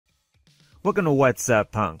Welcome to What's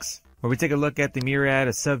Up Punks, where we take a look at the myriad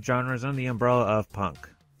of subgenres under the umbrella of punk.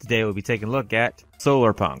 Today we'll be taking a look at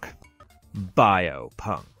solar punk,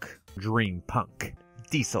 biopunk, dream punk,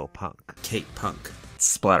 diesel punk, Kate punk,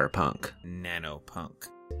 splatter punk, nano punk,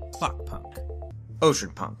 clock punk, ocean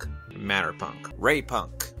punk, matter punk, ray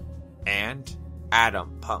punk, and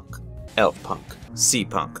atom punk, elf punk, sea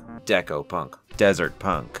punk, deco punk, desert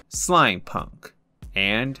punk, slime punk,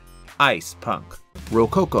 and ice punk,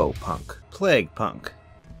 rococo punk, plague punk,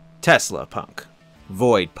 Tesla punk,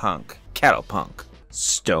 void punk, cattle punk,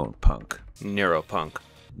 stone punk, neuropunk,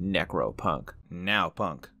 necropunk, now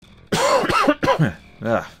punk.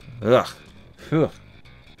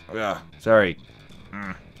 Sorry.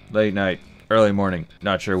 Late night, early morning,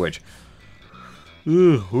 not sure which.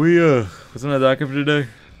 What's on the docket for today?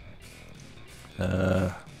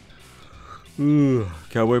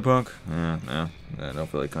 Cowboy punk? No, I don't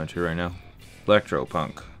feel like country right now. Electro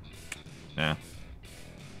punk. Yeah.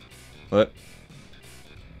 What?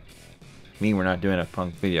 Mean we're not doing a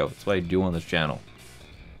punk video. That's what I do on this channel.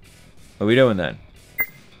 What are we doing then?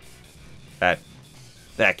 That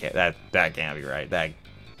can't be right.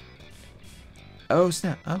 Oh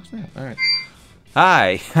snap! All right.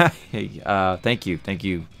 Hi. Thank you.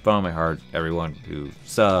 Follow my heart, everyone who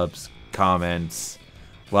subs, comments,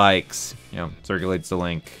 likes. Circulates the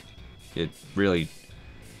link. It really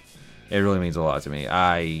means a lot to me.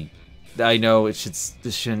 I know this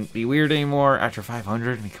shouldn't be weird anymore after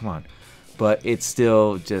 500. I mean, come on. But it's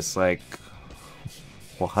still just like,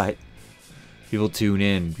 what? People tune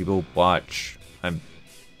in. People watch. I'm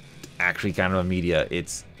actually kind of a media.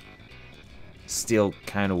 It's still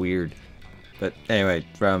kind of weird. But anyway,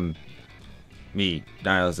 from me,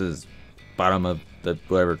 Nihilus's bottom of the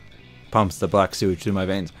whatever pumps the black sewage through my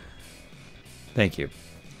veins. Thank you.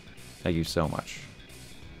 Thank you so much.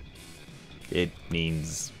 It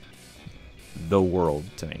means the world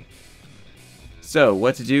to me. So,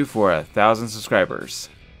 what to do for 1,000 subscribers?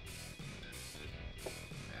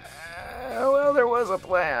 Well, there was a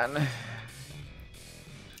plan.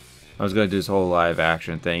 I was going to do this whole live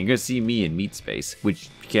action thing. You're going to see me in Meat Space, which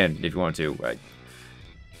you can if you want to.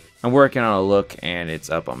 I'm working on a look, and it's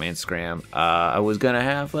up on my Instagram. I was going to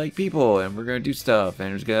have, people, and we're going to do stuff,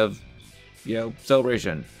 and there's going to have,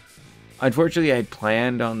 celebration. Unfortunately, I had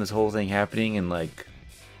planned on this whole thing happening in,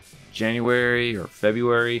 January or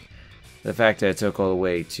February. The fact that it took all the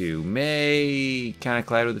way to May kind of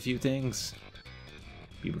collided with a few things.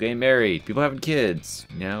 People getting married, people having kids,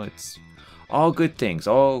 it's all good things,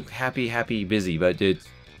 all happy, busy, but it's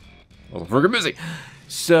freaking busy.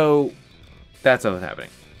 So that's what's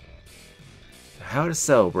happening. How to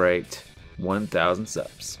celebrate 1,000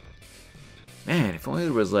 subs. Man, if only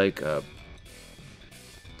there was kind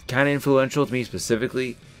of influential to me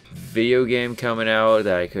specifically, video game coming out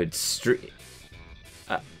that I could stream.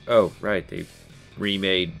 Oh, right, they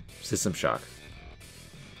remade System Shock.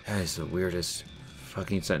 That is the weirdest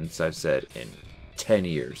fucking sentence I've said in 10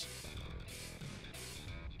 years.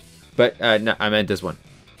 But, no, I meant this one.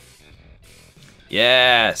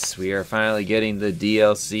 Yes, we are finally getting the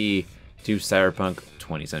DLC to Cyberpunk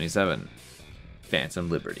 2077. Phantom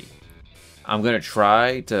Liberty. I'm going to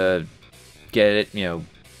try to get it,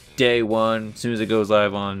 day one, as soon as it goes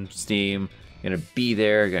live on Steam. Going to be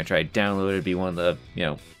there, going to try to download it, be one of the,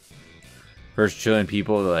 first chilling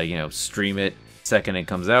people to, stream it second it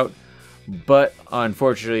comes out. But,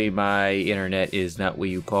 unfortunately, my internet is not what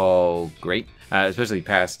you call great, especially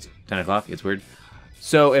past 10 o'clock, it's weird.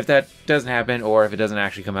 So, if that doesn't happen, or if it doesn't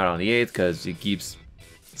actually come out on the 8th, because it keeps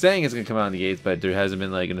saying it's going to come out on the 8th, but there hasn't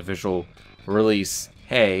been, an official release,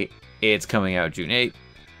 hey, it's coming out June 8th.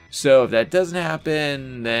 So, if that doesn't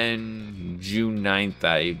happen, then June 9th,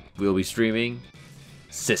 I will be streaming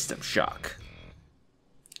System Shock.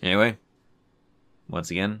 Anyway,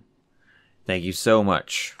 once again, thank you so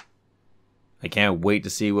much. I can't wait to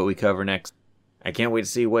see what we cover next. I can't wait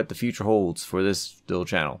to see what the future holds for this little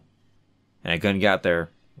channel. And I couldn't get there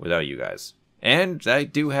without you guys. And I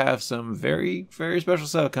do have some very, very special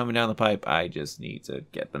stuff coming down the pipe. I just need to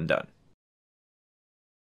get them done.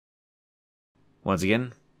 Once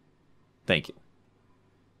again, thank you.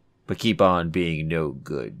 But keep on being no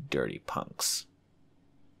good, dirty punks.